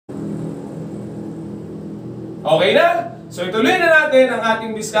Okay na? So ituloy na natin ang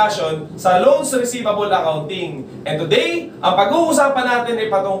ating discussion sa loans receivable accounting. And today, ang pag-uusapan natin ay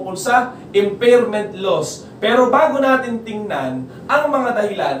patungkol sa impairment loss. Pero bago natin tingnan ang mga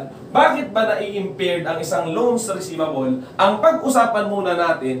dahilan, bakit ba nai-impaired ang isang loans receivable, ang pag-usapan muna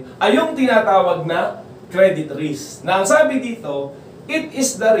natin ay yung tinatawag na credit risk. Na ang sabi dito, it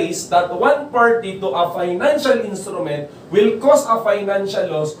is the risk that one party to a financial instrument will cause a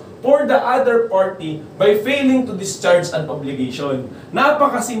financial loss for the other party by failing to discharge an obligation.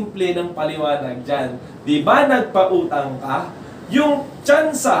 Napakasimple ng paliwanag dyan. Di ba nagpautang ka? Yung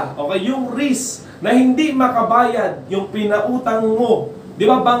tsansa, okay, yung risk na hindi makabayad yung pinautang mo. Di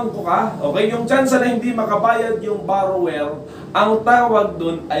ba bangko ka? Okay, yung tsansa na hindi makabayad yung borrower, ang tawag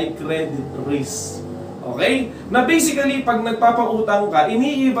dun ay credit risk. Okay? Na basically, pag nagpapautang ka,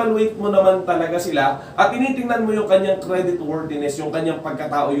 ini-evaluate mo naman talaga sila at tinitingnan mo yung kanyang credit worthiness, yung kanyang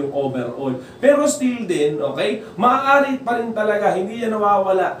pagkatao, yung overall. Pero still din, okay, maaari pa rin talaga, hindi yan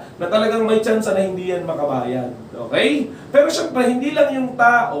nawawala, na talagang may chance na hindi yan makabayad. Okay? Pero syempre, hindi lang yung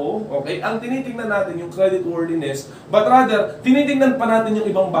tao, okay, ang tinitingnan natin yung credit worthiness, but rather, tinitingnan pa natin yung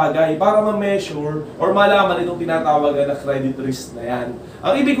ibang bagay para ma-measure or malaman itong tinatawagan na credit risk na yan.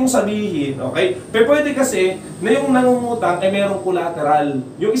 Ang ibig kong sabihin, okay, pwede kasi na yung nangungutang ay merong collateral.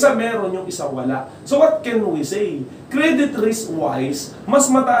 Yung isa meron, yung isa wala. So what can we say? Credit risk-wise, mas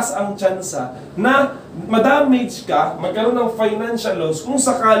mataas ang tsansa na madamage ka, magkaroon ng financial loss kung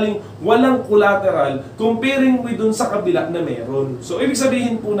sakaling walang collateral comparing with dun sa kabila na meron. So ibig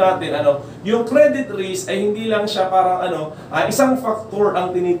sabihin po natin, yung credit risk ay hindi lang siya parang isang factor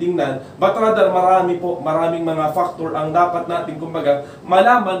ang tinitingnan, but rather maraming mga factor ang dapat natin kumbaga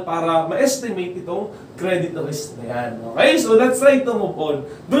malaman para ma-estimate itong credit risk na yan. Okay? So let's try to move on.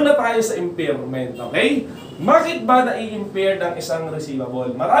 Doon na tayo sa impairment. Okay? Bakit ba nai-impaired ang isang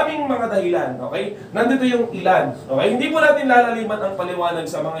receivable? Maraming mga dahilan. Okay? Nandito yung ilan. Okay? Hindi po natin lalaliman ang paliwanag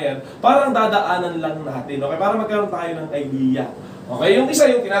sa mga yan. Parang dadaanan lang natin. Okay? Para magkaroon tayo ng idea. Okay, yung isa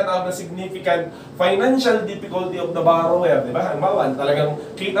yung tinatawag na significant financial difficulty of the borrower, di ba? Halimbawa, talagang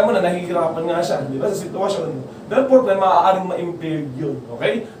kita mo na nahihirapan nga siya, di ba, sa sitwasyon. Therefore, maaaring ma-impaired yun,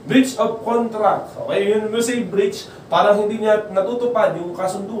 okay? Breach of contract, okay? Yun, we say breach, parang hindi niya natutupad yung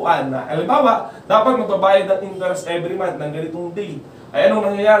kasunduan na, halimbawa, dapat magbabayad ng interest every month ng ganitong date. Ay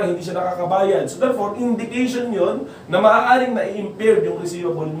anong nangyayari? Hindi siya nakakabayad. So therefore, indication yun na maaaring na-impaired yung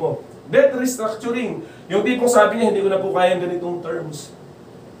receivable mo. Debt restructuring. Yung tipong sabi niya, hindi ko na po kayang ganitong terms.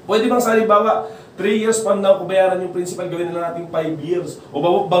 Pwede bang sa halimbawa, 3 years from now, kubayaran yung principal, gawin na natin 5 years. O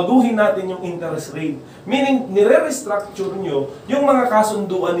baguhin natin yung interest rate. Meaning, nire-restructure nyo yung mga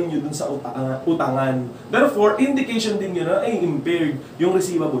kasunduan ninyo dun sa utangan. Therefore, indication din yun na ay impaired yung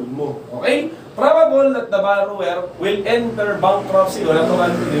receivable mo. Okay? Probable that the borrower will enter bankruptcy. O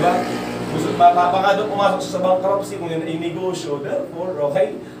natural, di ba? Baka doon pumasok sa bankruptcy kung yun ay negosyo. Therefore,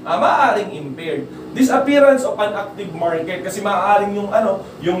 okay, maaaring impaired. Disappearance of an active market. Kasi maaaring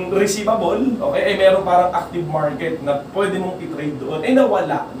yung receivable, okay, ay meron parang active market na pwede mong i-trade doon, ay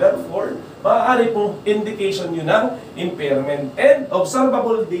nawala. Therefore, maaari pong indication yun ng impairment. And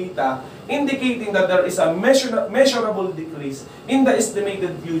observable data indicating that there is a measurable decrease in the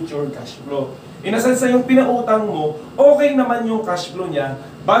estimated future cash flow. In a sense na yung pinautang mo, okay naman yung cash flow niya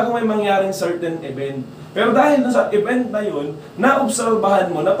bago may mangyaring certain event. Pero dahil sa event na yun,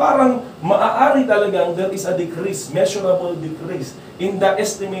 naobserbahan mo na parang maaari talagang there is a decrease, measurable decrease in the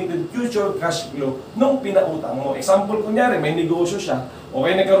estimated future cash flow nung pinautang mo. Example, kunyari, may negosyo siya,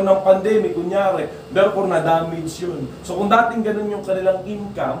 okay, nagkaroon ng pandemic, kunyari, therefore na-damage yun. So kung dating ganun yung kanilang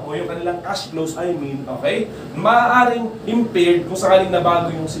income o yung kanilang cash flows, okay, maaaring impaired kung sakaling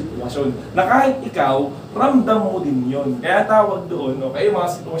nabago yung sitwasyon. Na kahit ikaw, ramdam mo din yun. Kaya tawag doon, okay, yung mga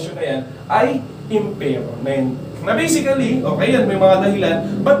sitwasyon na yan ay impairment. Na basically, okay, yan may mga dahilan,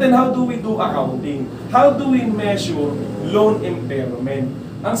 but then how do we do accounting? How do we measure loan impairment?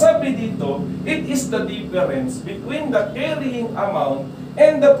 Ang sabi dito, it is the difference between the carrying amount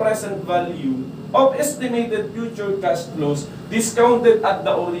and the present value of estimated future cash flows discounted at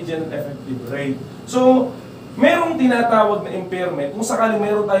the original effective rate. So, merong tinatawag na impairment kung sakaling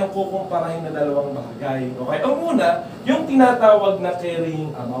meron tayong kukumparahin na dalawang bagay. Okay? Ang una, yung tinatawag na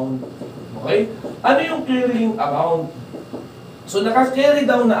carrying amount. Okay? Ano yung carrying amount? So, naka-carry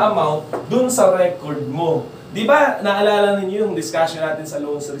down na amount dun sa record mo. Di ba, naalala ninyo yung discussion natin sa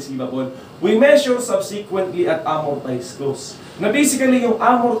loans receivable? We measure subsequently at amortized cost. Na basically, yung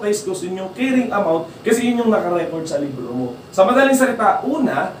amortized cost, yun yung carrying amount kasi yun yung naka-record sa libro mo. Sa madaling salita,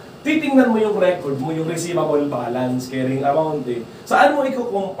 una, titingnan mo yung record mo, yung receivable balance, carrying amount eh. Saan mo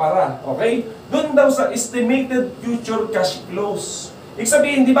ikukumpara? Okay? Doon daw sa estimated future cash flows. Ibig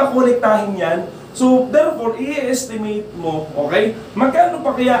sabihin, di ba kolektahin yan So, therefore, i-estimate mo, okay, magkano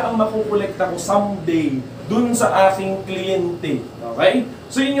pa kaya ang makukolekta ko someday dun sa aking kliyente, okay?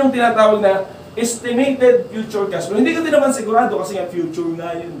 So, yun yung tinatawag na estimated future cash flow. Hindi ka din naman sigurado kasi nga future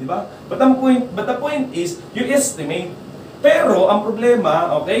nga yun, di ba? But the point is, you estimate. Pero, ang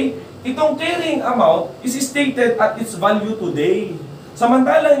problema, okay, itong carrying amount is stated at its value today.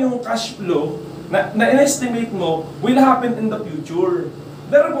 Samantalang yung cash flow na in-estimate mo will happen in the future.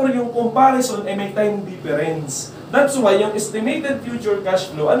 Therefore, yung comparison ay may time difference. That's why yung estimated future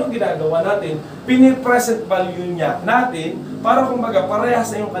cash flow, anong ginagawa natin? Pini-present value niya natin para kumbaga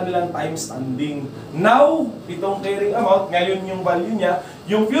parehas na yung kanilang time standing. Now, itong carrying amount, ngayon yung value niya,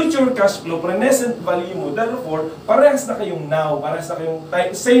 yung future cash flow, present value mo, therefore, parehas na kayong now, parehas na kayong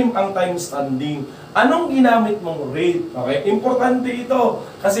same ang time standing. Anong ginamit mong rate? Okay? Importante ito.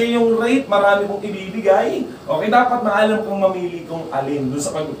 Kasi yung rate, marami mong ibibigay. Okay? Dapat maalam kung mamili kung alin dun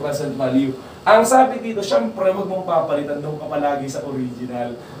sa pag-present value. Ang sabi dito, syempre, wag mong papalitan doon ka palagi sa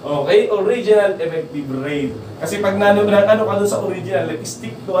original. Okay? Original effective rate. Kasi pag ano ka doon sa original, like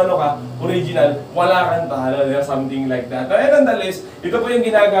stick to original, wala kang talo. Something like that. And nonetheless, ito po yung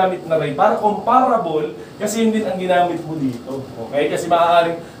ginagamit na rate para comparable kasi yun din ang ginamit mo dito. Okay? Kasi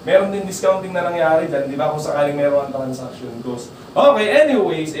maaaring meron din discounting na nangyari dyan, di ba? Kung sakaling meron ang transaction cost. Okay,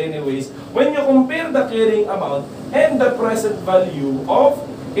 anyways, when you compare the carrying amount and the present value of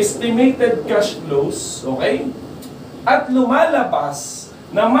estimated cash flows, okay? At lumalabas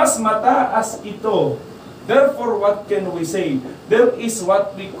na mas mataas ito. Therefore, what can we say? There is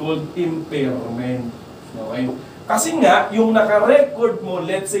what we call impairment. Okay? Kasi nga, yung naka-record mo,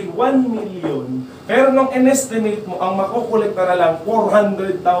 let's say 1 million, pero nung in-estimate mo, ang makukolekta na lang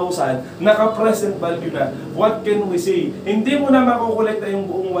 400,000, naka-present value na. What can we say? Hindi mo na makukolekta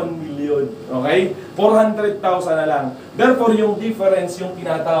yung buong 1 million. Okay? 400,000 na lang. Therefore, yung difference, yung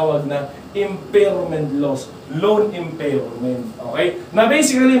tinatawag na impairment loss, loan impairment. Okay? Na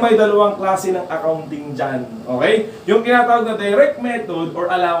basically, may dalawang klase ng accounting dyan. Okay? Yung tinatawag na direct method or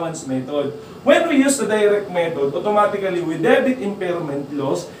allowance method. When we use the direct method, automatically we debit impairment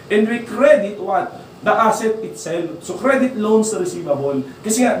loss and we credit what? The asset itself. So credit loans receivable.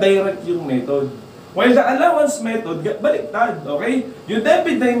 Kasi nga direct yung method. While the allowance method, baliktad, okay? You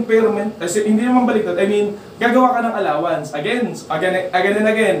debit the impairment, kasi hindi naman baliktad, I mean, gagawa ka ng allowance. Again and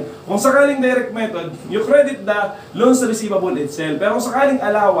again. Kung sakaling direct method, you credit the loans receivable itself. Pero kung sakaling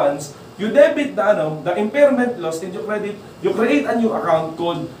allowance, you debit the impairment loss and you create a new account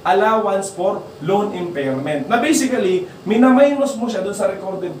called allowance for loan impairment. Na basically, minaminus mo siya dun sa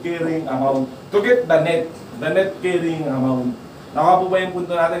recorded carrying amount to get the net carrying amount. Nakapo ba yung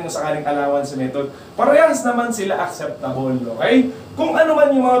punto natin kung sakaling allowance method? Parehas naman sila acceptable, okay? Kung ano man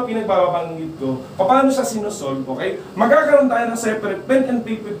yung mga pinagbabanggit ko, paano siya sinusolve, okay? Magkakaroon tayo ng separate pen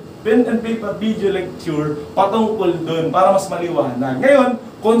and paper video lecture patungkol dun para mas maliwanag. Ngayon,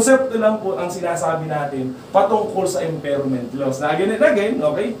 konsepto lang po ang sinasabi natin patungkol sa impairment loss. Na again and again,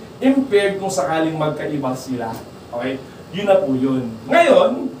 okay? Impaired kung sakaling magkaiba sila. Okay? Yun na po yun.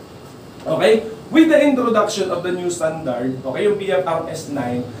 Ngayon, okay? With the introduction of the new standard, okay, yung PFRS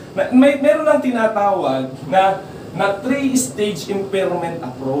 9, meron lang tinatawag na 3-stage impairment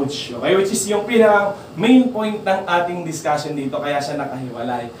approach. Okay? Which is yung main point ng ating discussion dito, kaya siya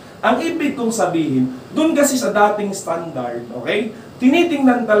nakahiwalay. Ang ibig kong sabihin, dun kasi sa dating standard, okay,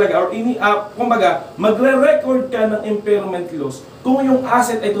 tinitingnan talaga, or kumbaga, magre-record ka ng impairment loss kung yung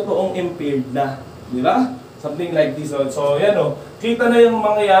asset ay totoong impaired na. Di ba? Something like this. So yan o. Kita na yung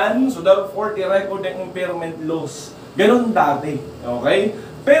mga yan. So therefore, i-record yung impairment loss. Ganun dati. Okay?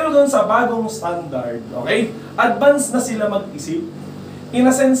 Pero doon sa bagong standard, okay? Advance na sila mag-isip. In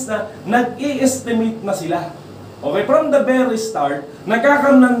a sense na, nag-i-estimate na sila. Okay? From the very start,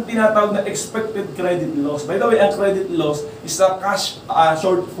 nagkakaroon ng tinatawag na expected credit loss. By the way, ang credit loss is a cash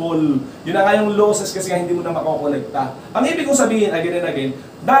shortfall. Yun na nga yung losses kasi nga hindi mo na makokolekta. Ang ibig kong sabihin, again and again,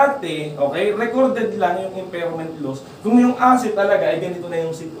 dati, okay, recorded lang yung impairment loss kung yung asset talaga ay ganito na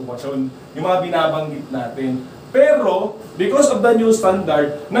yung sitwasyon. Yung mga binabanggit natin. Pero, because of the new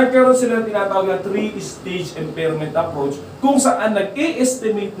standard, nagkaroon sila ng tinatawag na 3-stage impairment approach kung saan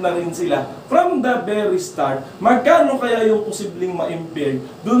nag-i-estimate na rin sila from the very start magkano kaya yung posibleng ma-impair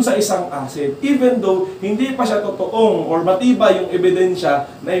dun sa isang asset even though hindi pa siya totoong or matibay yung ebidensya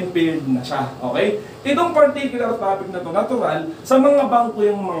na impaired na siya. Okay? Itong particular topic na to, natural, sa mga bangko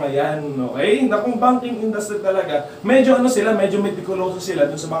yung mga yan, okay? Na kung banking industry talaga, medyo medyo meticuloso sila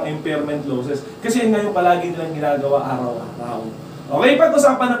dun sa mga impairment losses. Kasi yun nga yung palagi nilang ginagawa araw-araw. Okay,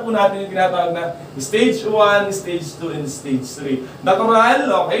 pag-usapan na po natin yung tinatawag na stage 1, stage 2, and stage 3.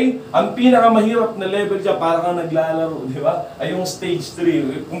 Natural, okay? Ang pinakamahirap na level dyan, parang kang naglalaro, di ba? Ay yung stage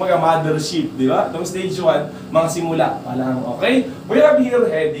 3, kumbaga mothership, di ba? Itong stage 1, mga simula pa lang, okay? We have here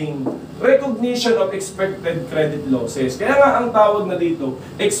heading, recognition of expected credit losses. Kaya nga ang tawag na dito,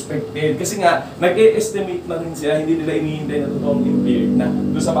 expected. Kasi nga, nag-e-estimate na rin sila, hindi nila inihintay na totoong impaired na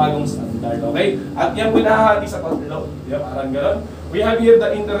doon sa bagong standard, okay? At yan pinahati sa tatlo, di ba? Parang gano'n. We have here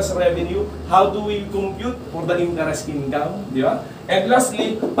the interest revenue. How do we compute for the interest income? Di ba? And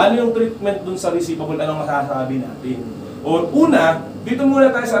lastly, ano yung treatment dun sa receivable? Anong masasabi natin? O una, dito muna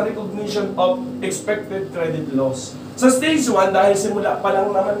tayo sa recognition of expected credit loss. Sa stage 1, dahil simula pa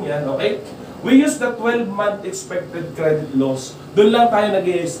lang naman yan, okay? We use the 12-month expected credit loss. Doon lang tayo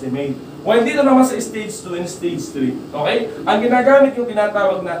nag-estimate. While dito naman sa stage 2 and stage 3, okay? Ang ginagamit yung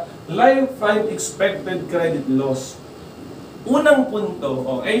tinatawag na lifetime expected credit loss. Unang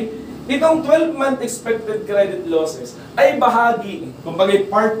punto, okay? Itong 12-month expected credit losses ay bahagi, kumbaga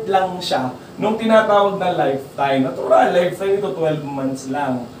part lang siya nung tinatawag na lifetime. Natural, lifetime ito 12 months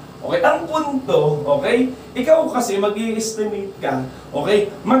lang. Okay, ang punto, okay? Ikaw kasi mag-i-estimate ka, okay?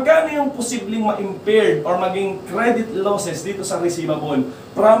 Magkano yung posibleng ma-impaired or maging credit losses dito sa receivable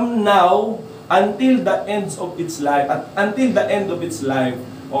from now until the end of its life, at until the end of its life.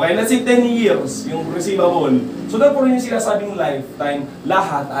 Okay, let's say 10 years yung receivable. So, therefore yung sinasabing lifetime,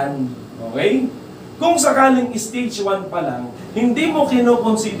 lahatan. Okay? Kung sakaling stage 1 pa lang, hindi mo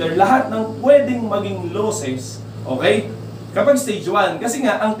kino-consider lahat ng pwedeng maging losses, okay? Kapag stage 1. Kasi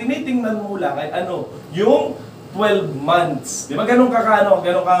nga, ang tinitingnan mo lang ay ano, yung 12 months. Di ba ganun kakano,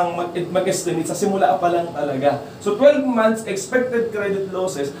 ganun kang mag-estimate sa simula pa lang talaga. So 12 months expected credit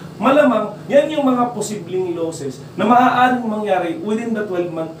losses, malamang yan yung mga posibleng losses na maaaring mangyari within the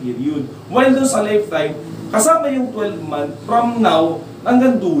 12-month period. While dun sa lifetime, kasama yung 12 month from now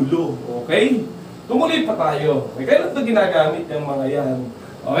hanggang dulo. Okay? Tumuloy pa tayo. Okay, kailan ito ginagamit yung mga yan?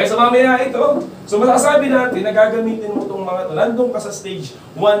 Okay, so mamaya ito. So masasabi natin na gagamitin mo itong mga ito. Nandun ka sa stage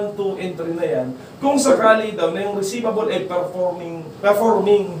 1, 2, and 3 na yan. Kung sakali daw na yung receivable ay performing,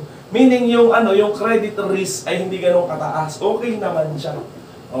 meaning yung yung credit risk ay hindi ganun kataas. Okay naman siya.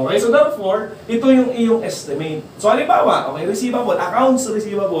 Okay, so therefore, ito yung iyong estimate. So halimbawa, okay, receivable, accounts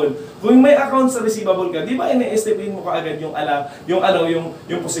receivable. Kung may accounts receivable ka, di ba ine-estimate mo kaagad yung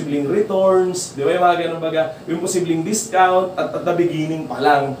posibleng returns, di ba yung mga ganun baga, yung posibleng discount at the beginning pa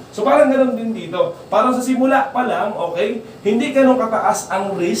lang. So parang ganun din dito. Parang sa simula pa lang, okay, hindi ganun kataas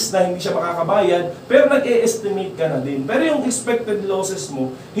ang risk na hindi siya makakabayad, pero nag-e-estimate ka na din. Pero yung expected losses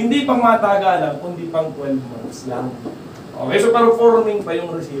mo, hindi pang matagalan, kundi pang 12 months lang. Okay, so performing pa yung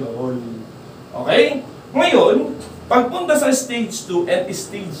receivable. Okay? Ngayon, pagpunta sa stage 2 and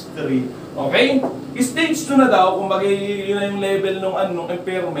stage 3, okay? Stage 2 na daw, kung bagay yun na yung level ng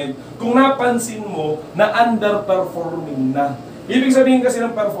impairment, kung napansin mo na underperforming na. Ibig sabihin kasi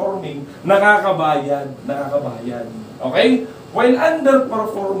ng performing, nakakabayad. Okay? While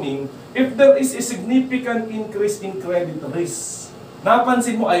underperforming, if there is a significant increase in credit risk,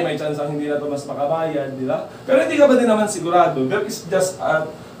 napansin mo, ay may chance ang hindi na ito mas makabayad, di ba? Pero hindi ka ba din naman sigurado? There is just a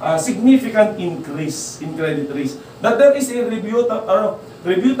significant increase in credit risk. That there is a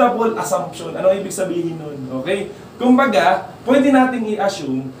reputable assumption. Ano ibig sabihin nun? Okay? Kumbaga, pwede nating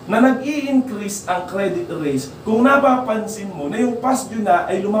i-assume na nag-i-increase ang credit risk kung napapansin mo na yung past due na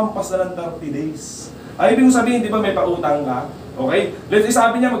ay lumampas na ng 30 days. Ay, ibig sabihin, di ba may pautang ka? Okay? Let's say,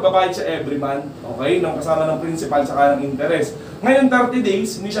 sabi niya, magbabayad siya every month. Okay? Nang kasama ng principal saka ng interest. Ngayon, 30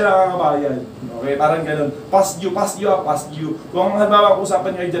 days, hindi siya nakakabayad. Okay? Parang ganun. Past due. Kung ang halimbawa,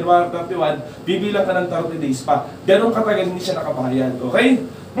 usapan niyo ay January 31, bibilang ka ng 30 days pa. Ganun katagal hindi siya nakabayad. Okay?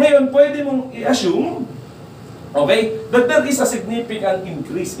 Ngayon, pwede mong i-assume, okay, that there is a significant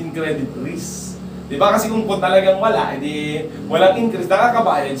increase in credit risk. Diba? Kasi kung talagang wala, edi walang increase,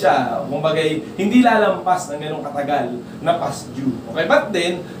 nakakabayad siya. Kung bagay, hindi lalampas ng ganong katagal na past due. Okay? But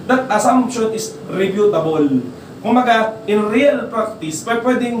then, that assumption is reviewable. Kumaga, in real practice,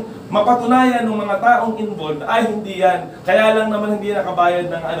 pwedeng mapatunayan ng mga taong involved ay hindi yan. Kaya lang naman hindi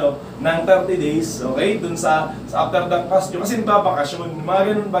nakabayad ng 30 days, okay? Dun sa after the past due. Kasi nagbabakasyon, mga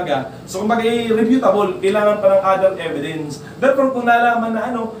ganun baga. So kumbaga, reviewable, kailangan pa ng other evidence. Therefore, kung nalaman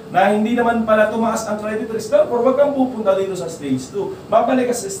na na hindi naman pala tumaas ang credit risk, therefore, wag kang pupunta dito sa stage 2. Babalik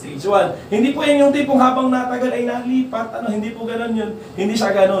ka sa stage 1. Hindi po yan yung tipong habang natagal ay nalipat, hindi po ganun yun. Hindi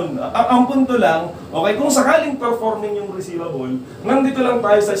siya ganun. Ang punto lang, okay, kung sakaling performing yung receivable, nandito lang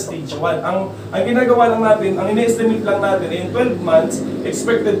tayo sa stage 1. Ang ginagawa lang natin, ang ini-estimate lang natin ay 12 months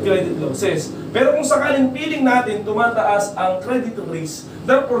expected credit losses. Pero kung sakaling feeling natin tumataas ang credit risk,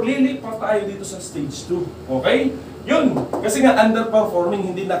 therefore lilipat tayo dito sa stage 2. Okay? Yun, kasi nga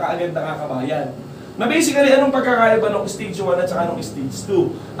underperforming, hindi na kaagad nakakabayan. Na basically, anong pagkakaiba ng stage 1 at saka ng stage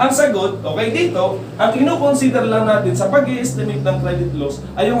 2? Ang sagot, okay, dito, ang kino-consider lang natin sa pag-i-estimate ng credit loss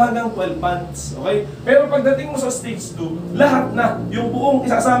ay yung hanggang 12 months, okay? Pero pagdating mo sa stage 2, lahat na, yung buong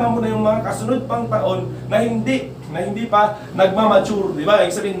isasama mo na yung mga kasunod pang taon na hindi pa nagmamature, di ba?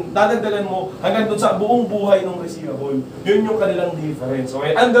 Ibig sabihin, dadagdagan mo hanggang doon sa buong buhay ng receivable. Yun yung kanilang difference,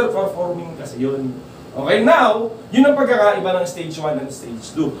 okay? Underperforming kasi yun. Okay, now, yun ang pagkakaiba ng stage 1 and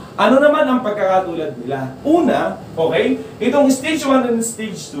stage 2. Ano naman ang pagkakatulad nila? Una, okay, itong stage 1 and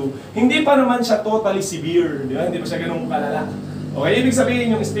stage 2, hindi pa naman siya totally severe, di ba? Hindi pa siya ganun kalala. Okay, ibig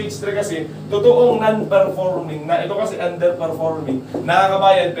sabihin yung stage 3 kasi, totoong non-performing na. Ito kasi underperforming.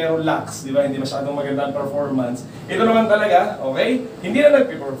 Nakakabayan pero lax, di ba? Hindi masyadong magandang performance. Ito naman talaga, okay, hindi na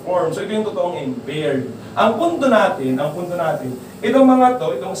nag-perform. So ito yung totoong impaired. Ang punto natin, itong mga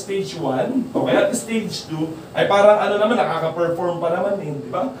to, itong stage 1, okay, at stage 2, ay parang ano naman, nakaka-perform pa naman din,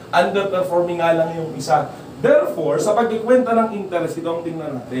 di ba? Underperforming nga lang yung isa. Therefore, sa pagkikwenta ng interest, ito ang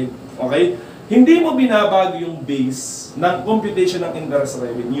tingnan natin, okay? Hindi mo binabago yung base ng computation ng interest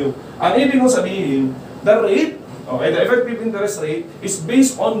revenue. Ang ibig mong sabihin, the rate, okay, the effective interest rate is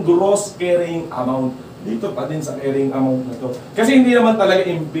based on gross carrying amount. Dito pa din sa carrying amount na to. Kasi hindi naman talaga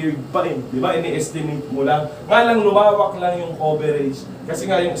impaired pa eh. Di ba? Ini-estimate mo lang. Nga lang lumawak lang yung coverage. Kasi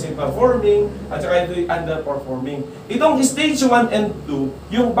nga yung isa performing at saka ito yung underperforming. Itong stage 1 and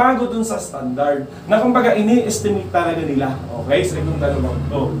 2, yung bago dun sa standard, na kumbaga ini-estimate talaga nila. Okay? Sa itong dalawang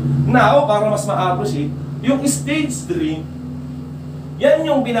to. Now, para mas ma-appreciate, yung stage 3, yan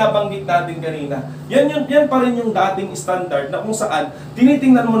yung binabanggit natin kanina. Yan pa rin yung dating standard na kung saan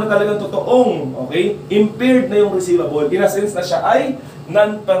tinitingnan mo na talagang totoong, okay, impaired na yung receivable. In a sense na siya ay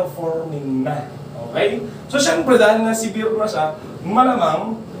non-performing na. Okay? So syempre dahil na severe na siya,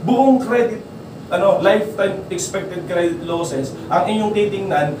 malamang buong credit, lifetime expected credit losses ang inyong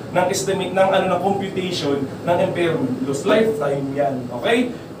titingnan ng estimate ng computation ng impairment loss. Lifetime yan. Okay?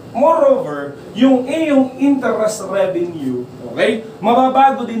 Moreover, yung iyong interest revenue, okay,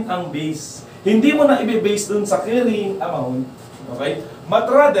 mababago din ang base. Hindi mo na i-base dun sa carrying amount, okay, but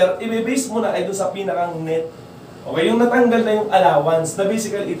rather, i-base mo na ay dun sa pinakang net. Okay, yung natanggal na yung allowance, na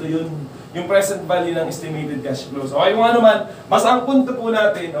basically ito yun, yung present value ng estimated cash flows. Okay, kung ano man, mas ang punto po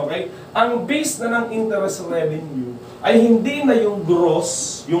natin, okay, ang base na ng interest revenue ay hindi na yung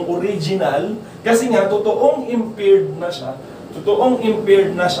gross, yung original, kasi nga, totoong impaired na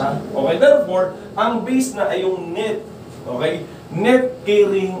siya, okay, therefore, ang base na ay yung net, okay, net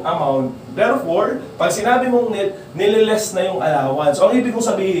carrying amount. Therefore, pag sinabi mong net, nililess na yung allowance. So, ang ibig kong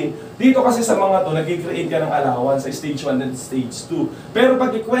sabihin, dito kasi sa mga to, nag-create ka ng allowance sa stage 1 and stage 2. Pero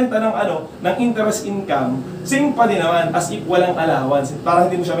pag ikwenta ng interest income, same pa din naman as if walang allowance. Parang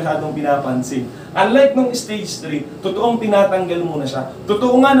hindi mo siya masyadong pinapansin. Unlike nung stage 3, totoong tinatanggal mo na siya.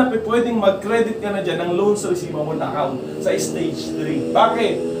 Totoo nga na pwedeng mag-credit ka na dyan ng loans receivable account sa stage 3.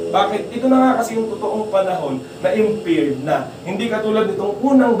 Bakit? Ito na nga kasi yung totoong panahon na impaired na. Hindi katulad nitong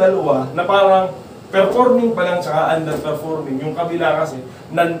unang dalawa na parang performing pa lang tsaka underperforming. Yung kabila kasi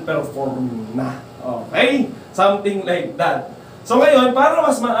non-performing na. Okay? Something like that. So ngayon, para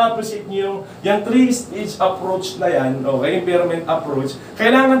mas ma-appreciate nyo yung 3-stage approach na yan, okay, impairment approach,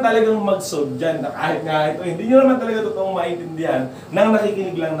 kailangan talagang mag-solve dyan na kahit nga ito, hindi nyo naman talaga totoong maintindihan nang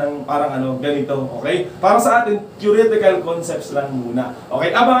nakikinig lang ng parang ganito, okay? Para sa atin, theoretical concepts lang muna.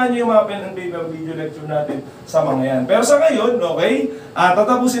 Okay, abangan nyo yung mga pen and paper video lecture natin sa mga yan. Pero sa ngayon, okay,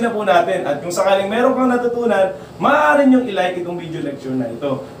 tatapusin na po natin. At kung sakaling meron kang natutunan, maaari nyong i-like itong video lecture na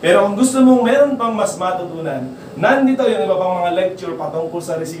ito. Pero kung gusto mong meron pang mas matutunan, nandito yung iba pang mga lecture patungkol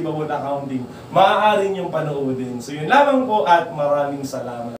sa receivable accounting, maaari niyong panoodin. So yun lamang po at maraming salamat.